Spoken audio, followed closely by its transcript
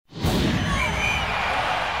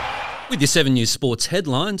With your 7 News Sports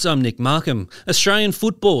headlines, I'm Nick Markham. Australian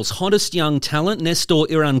football's hottest young talent, Nestor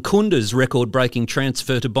Irankunda's record-breaking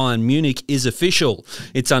transfer to Bayern Munich is official.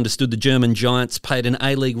 It's understood the German Giants paid an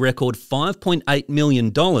A-League record $5.8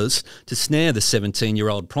 million to snare the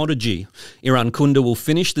 17-year-old prodigy. Irankunda will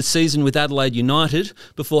finish the season with Adelaide United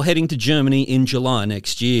before heading to Germany in July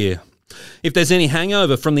next year. If there's any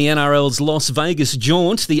hangover from the NRL's Las Vegas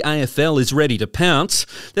jaunt, the AFL is ready to pounce.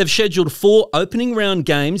 They've scheduled 4 opening round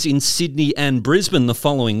games in Sydney and Brisbane the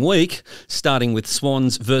following week, starting with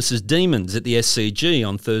Swans versus Demons at the SCG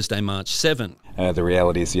on Thursday, March 7. The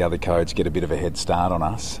reality is the other codes get a bit of a head start on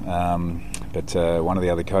us, but one of the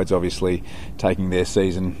other codes obviously taking their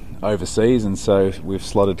season overseas, and so we've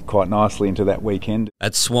slotted quite nicely into that weekend.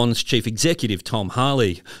 That's Swans Chief Executive Tom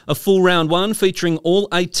Harley. A full round one featuring all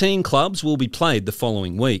 18 clubs will be played the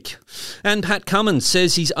following week. And Pat Cummins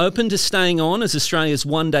says he's open to staying on as Australia's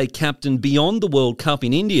one-day captain beyond the World Cup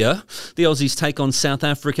in India. The Aussies take on South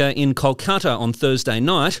Africa in Kolkata on Thursday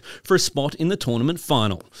night for a spot in the tournament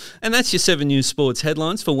final. And that's your 7 News Sports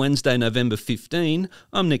headlines for Wednesday, November 15.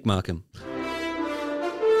 I'm Nick Markham.